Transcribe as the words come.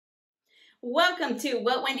Welcome to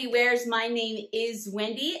What Wendy Wears. My name is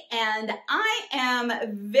Wendy, and I am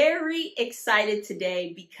very excited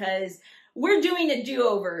today because we're doing a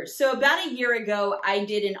do-over. So about a year ago, I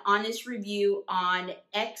did an honest review on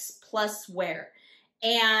Xpluswear.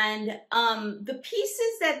 And the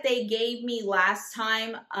pieces that they gave me last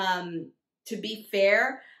time, to be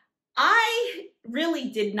fair, I really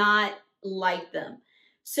did not like them.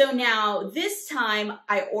 So now this time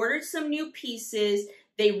I ordered some new pieces.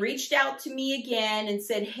 They reached out to me again and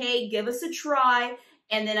said, hey, give us a try.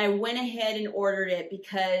 And then I went ahead and ordered it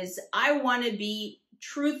because I want to be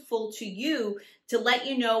truthful to you to let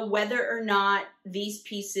you know whether or not these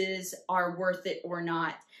pieces are worth it or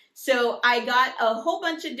not. So I got a whole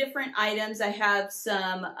bunch of different items. I have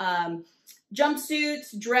some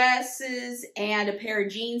jumpsuits, dresses, and a pair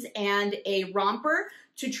of jeans and a romper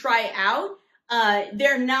to try out.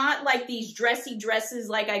 They're not like these dressy dresses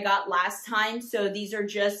like I got last time. So these are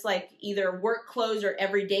just like either work clothes or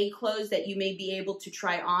everyday clothes that you may be able to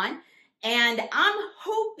try on. And I'm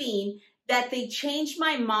hoping that they change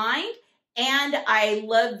my mind and I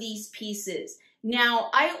love these pieces. Now,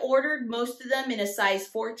 I ordered most of them in a size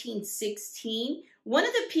 14-16. One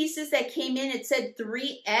of the pieces that came in, it said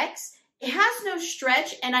 3X. It has no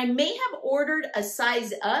stretch, and I may have ordered a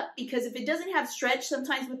size up because if it doesn't have stretch,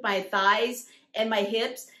 sometimes with my thighs and my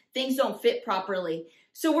hips, things don't fit properly.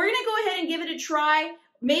 So we're gonna go ahead and give it a try.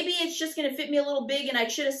 Maybe it's just gonna fit me a little big and I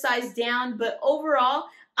should have sized down, but overall,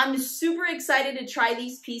 I'm super excited to try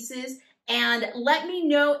these pieces. And let me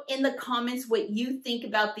know in the comments what you think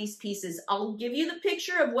about these pieces. I'll give you the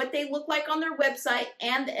picture of what they look like on their website,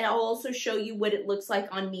 and I'll also show you what it looks like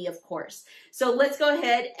on me, of course. So let's go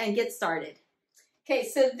ahead and get started. Okay,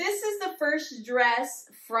 so this is the first dress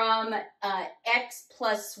from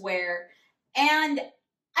Xpluswear, and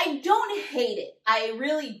I don't hate it. I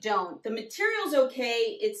really don't. The material's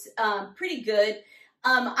okay. It's pretty good.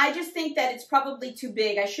 I just think that it's probably too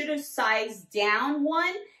big. I should have sized down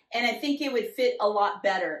one, and I think it would fit a lot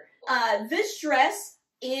better. This dress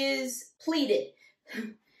is pleated.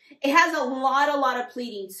 It has a lot of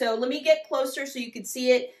pleating. So let me get closer so you can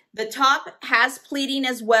see it. The top has pleating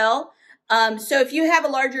as well. So if you have a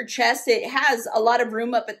larger chest, it has a lot of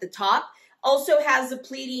room up at the top. Also has the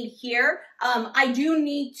pleating here. I do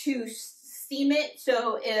need to steam it,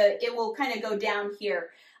 so it will kind of go down here.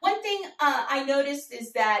 One thing I noticed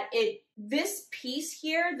is that this piece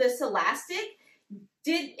here, this elastic,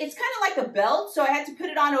 it's kind of like a belt, so I had to put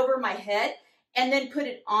it on over my head and then put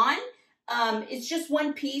it on. It's just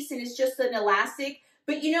one piece and it's just an elastic.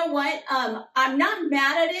 But you know what? I'm not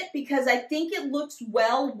mad at it because I think it looks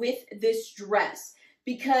well with this dress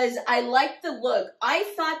because I like the look.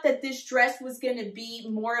 I thought that this dress was going to be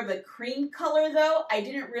more of a cream color though. I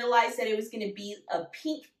didn't realize that it was going to be a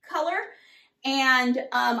pink color. And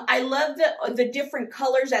I love the different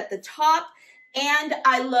colors at the top. And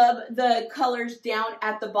I love the colors down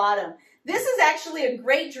at the bottom. This is actually a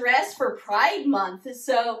great dress for Pride Month.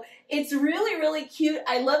 So it's really cute.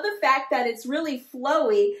 I love the fact that it's really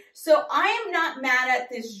flowy. So I am not mad at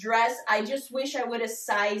this dress. I just wish I would have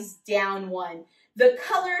sized down one. The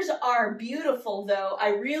colors are beautiful though.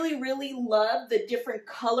 I really love the different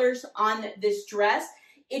colors on this dress.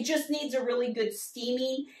 It just needs a really good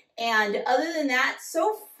steaming. And other than that,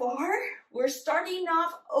 so far, we're starting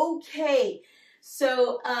off okay.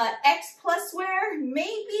 So Xpluswear,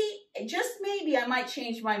 maybe, just maybe, I might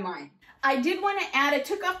change my mind. I did want to add, I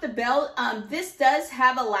took off the belt. This does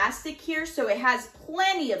have elastic here, so it has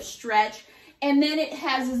plenty of stretch. And then it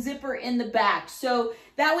has a zipper in the back. So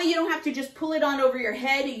that way you don't have to just pull it on over your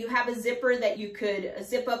head. You have a zipper that you could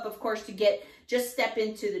zip up, of course, to just step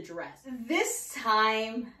into the dress. This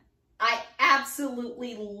time, I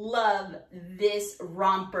absolutely love this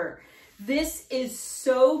romper. This is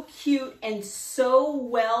so cute and so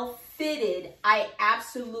well fitted. I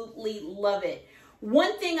absolutely love it.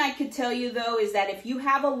 One thing I could tell you though is that if you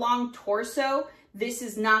have a long torso, this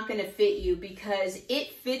is not going to fit you because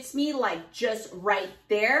it fits me like just right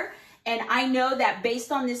there. And I know that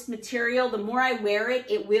based on this material, the more I wear it,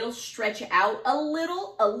 it will stretch out a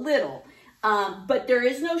little. But there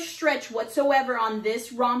is no stretch whatsoever on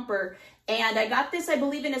this romper. And I got this, I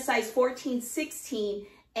believe, in a size 14-16.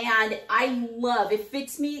 And I love, it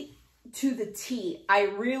fits me to the T. I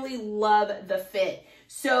really love the fit.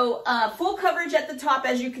 So full coverage at the top,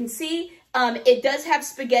 as you can see. It does have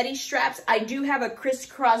spaghetti straps. I do have a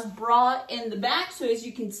crisscross bra in the back. So as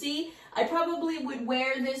you can see, I probably would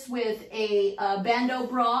wear this with a bandeau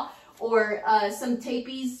bra or some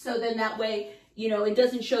tapies. So then that way, you know, it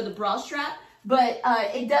doesn't show the bra strap. But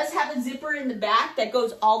it does have a zipper in the back that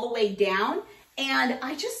goes all the way down. And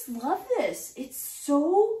I just love this. It's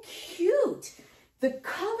so cute. The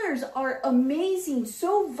colors are amazing,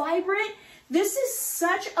 so vibrant. This is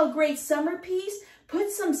such a great summer piece. Put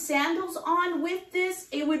some sandals on with this,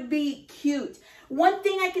 it would be cute. One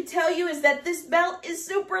thing I could tell you is that this belt is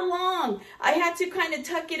super long. I had to kind of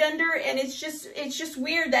tuck it under, and it's just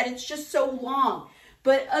weird that it's just so long.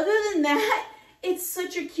 But other than that, it's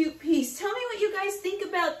such a cute piece. Tell me what you guys think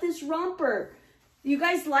about this romper. You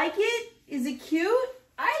guys like it? Is it cute?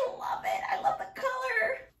 I love it. I love the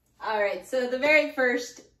color. All right, so the very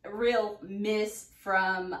first real miss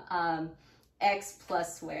from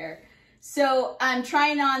Xpluswear. So I'm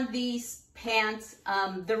trying on these pants.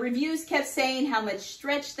 The reviews kept saying how much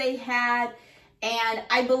stretch they had, and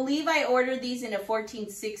I believe I ordered these in a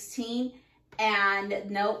 14-16, and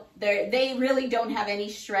nope, they really don't have any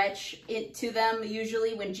stretch to them.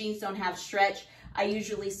 Usually when jeans don't have stretch, I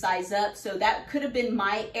usually size up, so that could have been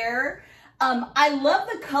my error. I love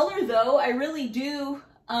the color though, I really do.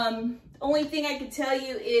 Only thing I could tell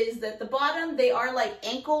you is that the bottom, they are like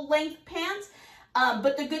ankle length pants.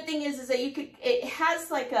 But the good thing is that it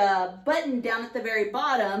has like a button down at the very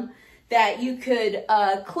bottom that you could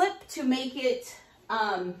clip to make it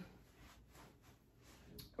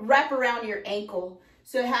wrap around your ankle.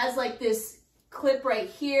 So it has like this clip right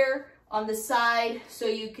here on the side, so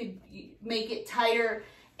you could make it tighter.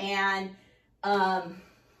 And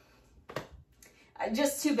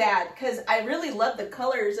just too bad, because I really love the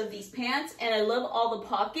colors of these pants, and I love all the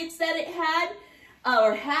pockets that it had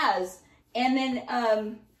or has. And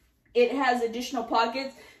then it has additional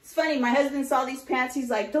pockets. It's funny, my husband saw these pants. He's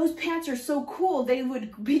like, those pants are so cool. They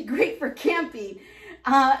would be great for camping,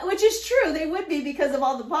 which is true. They would be because of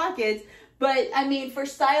all the pockets. But I mean, for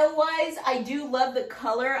style wise, I do love the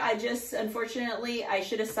color. I just, unfortunately, I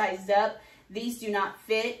should have sized up. These do not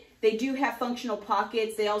fit. They do have functional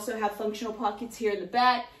pockets. They also have functional pockets here in the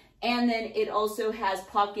back. And then it also has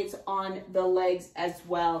pockets on the legs as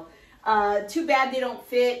well. Too bad they don't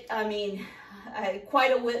fit. I mean,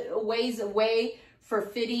 quite a ways away for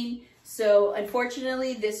fitting. So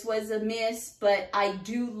unfortunately, this was a miss, but I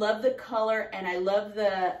do love the color, and I love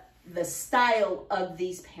the style of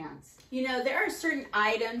these pants. You know, there are certain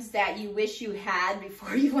items that you wish you had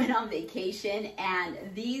before you went on vacation, and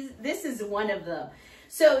this is one of them.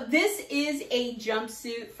 So this is a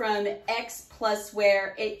jumpsuit from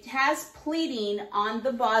Xpluswear. It has pleating on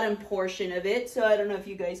the bottom portion of it. So I don't know if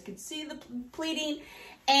you guys can see the pleating.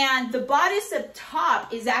 And the bodice up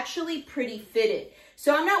top is actually pretty fitted.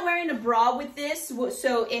 So I'm not wearing a bra with this,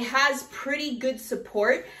 so it has pretty good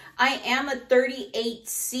support. I am a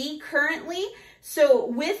 38C currently. So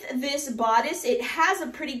with this bodice, it has a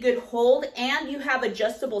pretty good hold, and you have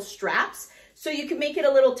adjustable straps, so you can make it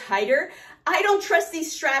a little tighter. I don't trust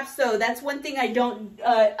these straps though. That's one thing I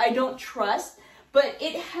don't trust, but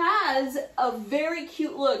it has a very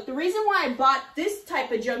cute look. The reason why I bought this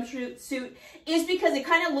type of jumpsuit is because it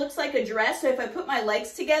kind of looks like a dress. So if I put my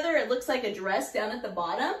legs together, it looks like a dress down at the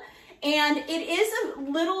bottom, and it is a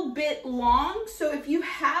little bit long. So if you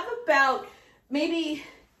have about maybe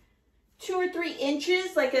 2 or 3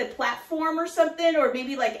 inches, like a platform or something, or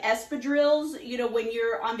maybe like espadrilles, you know, when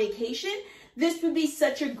you're on vacation, this would be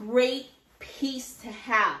such a great piece to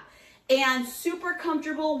have. And super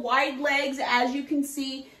comfortable, wide legs, as you can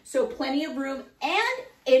see, so plenty of room, and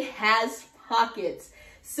it has pockets.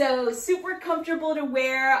 So super comfortable to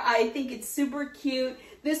wear. I think it's super cute.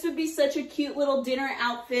 This would be such a cute little dinner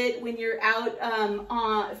outfit when you're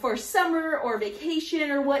out for summer or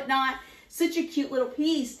vacation or whatnot. Such a cute little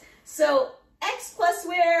piece. So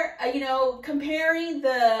Xpluswear, you know, comparing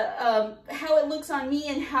the how it looks on me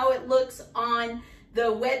and how it looks on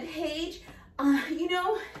the web page, you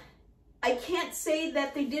know, I can't say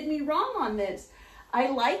that they did me wrong on this.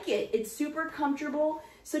 I like it. It's super comfortable.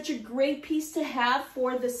 Such a great piece to have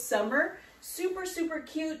for the summer. Super, super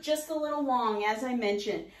cute. Just a little long, as I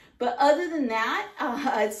mentioned. But other than that,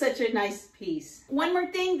 it's such a nice piece. One more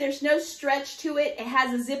thing, there's no stretch to it. It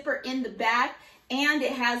has a zipper in the back, and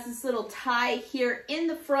it has this little tie here in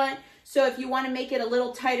the front. So if you want to make it a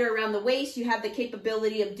little tighter around the waist, you have the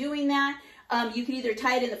capability of doing that. You can either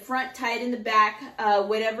tie it in the front, tie it in the back,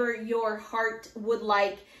 whatever your heart would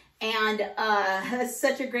like. And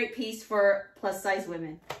such a great piece for plus size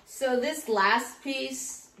women. So this last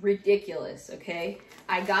piece, ridiculous, okay?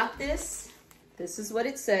 I got this. This is what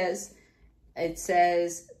it says. It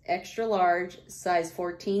says extra large, size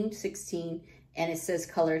 14, 16, and it says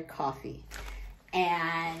colored coffee.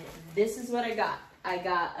 And this is what I got. I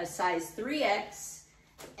got a size 3X,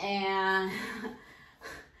 and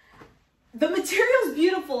the material's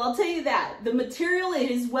beautiful, I'll tell you that. The material, it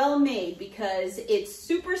is well made because it's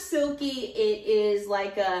super silky. It is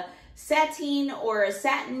like a sateen or a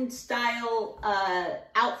satin style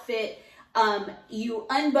outfit. You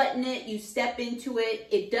unbutton it, you step into it.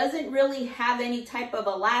 It doesn't really have any type of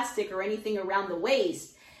elastic or anything around the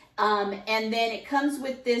waist. And then it comes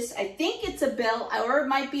with this, I think it's a belt, or it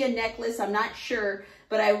might be a necklace, I'm not sure,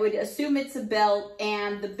 but I would assume it's a belt,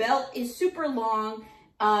 and the belt is super long,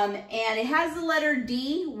 and it has the letter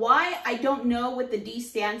D. Why? I don't know what the D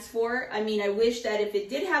stands for. I mean, I wish that if it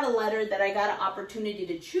did have a letter that I got an opportunity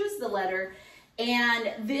to choose the letter,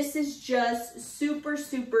 and this is just super,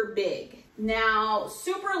 super big. Now,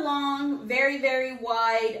 super long, very, very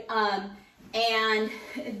wide, and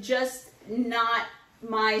just not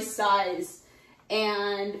my size,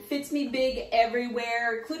 and fits me big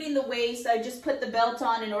everywhere, including the waist. I just put the belt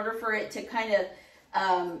on in order for it to kind of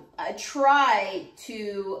try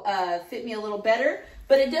to fit me a little better,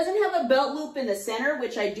 but it doesn't have a belt loop in the center,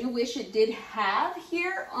 which I do wish it did have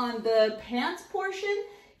here on the pants portion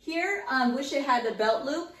here. Wish it had the belt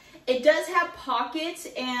loop. It does have pockets,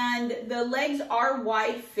 and the legs are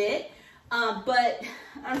wide fit. But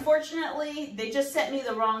unfortunately, they just sent me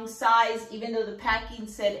the wrong size. Even though the packing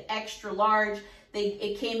said extra large,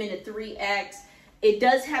 it came in a 3X. It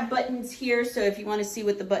does have buttons here, so if you want to see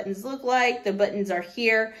what the buttons look like, the buttons are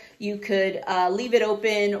here. You could leave it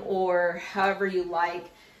open or however you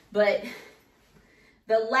like. But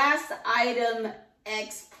the last item,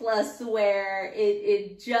 Xpluswear,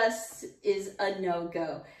 it just is a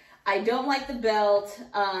no-go. I don't like the belt.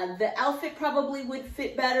 The outfit probably would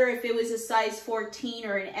fit better if it was a size 14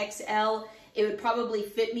 or an XL. It would probably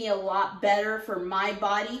fit me a lot better for my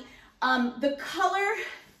body. The color,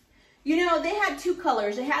 you know, they had two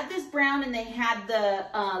colors. They had this brown and they had the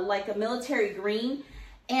like a military green.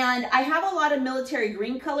 And I have a lot of military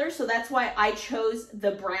green colors, so that's why I chose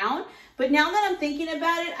the brown. But now that I'm thinking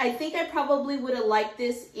about it, I think I probably would have liked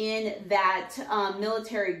this in that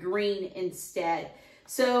military green instead.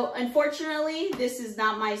 So unfortunately, this is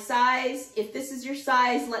not my size. If this is your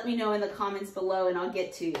size, let me know in the comments below and I'll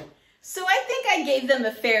get to you. So I think I gave them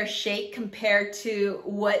a fair shake compared to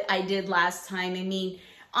what I did last time. I mean,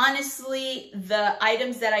 honestly, the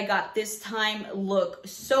items that I got this time look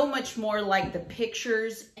so much more like the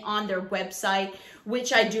pictures on their website,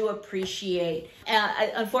 which I do appreciate.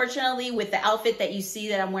 Unfortunately, with the outfit that you see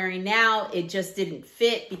that I'm wearing now, it just didn't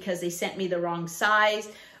fit because they sent me the wrong size.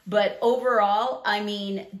 But overall, I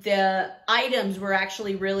mean, the items were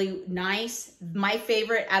actually really nice. My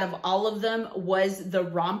favorite out of all of them was the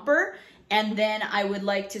romper. And then I would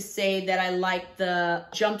like to say that I like the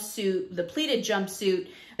jumpsuit, the pleated jumpsuit,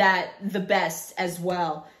 the best as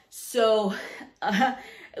well. So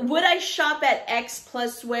would I shop at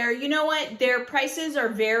Xpluswear? You know what? Their prices are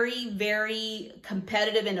very, very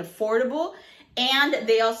competitive and affordable. And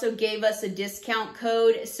they also gave us a discount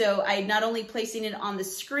code. So I'm not only placing it on the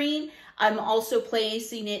screen, I'm also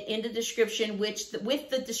placing it in the description, with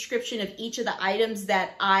the description of each of the items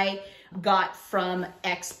that I got from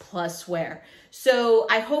Xpluswear. So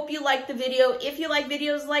I hope you liked the video. If you like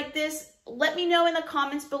videos like this, let me know in the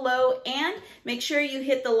comments below, and make sure you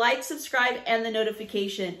hit the like, subscribe, and the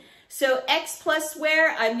notification. So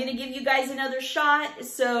Xpluswear, I'm gonna give you guys another shot.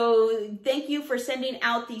 So thank you for sending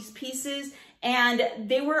out these pieces. And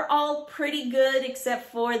they were all pretty good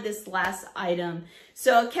except for this last item.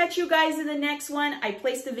 So I'll catch you guys in the next one. I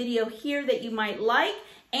placed a video here that you might like.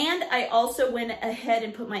 And I also went ahead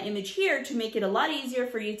and put my image here to make it a lot easier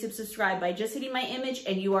for you to subscribe by just hitting my image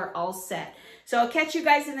and you are all set. So I'll catch you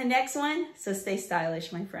guys in the next one. So stay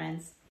stylish, my friends.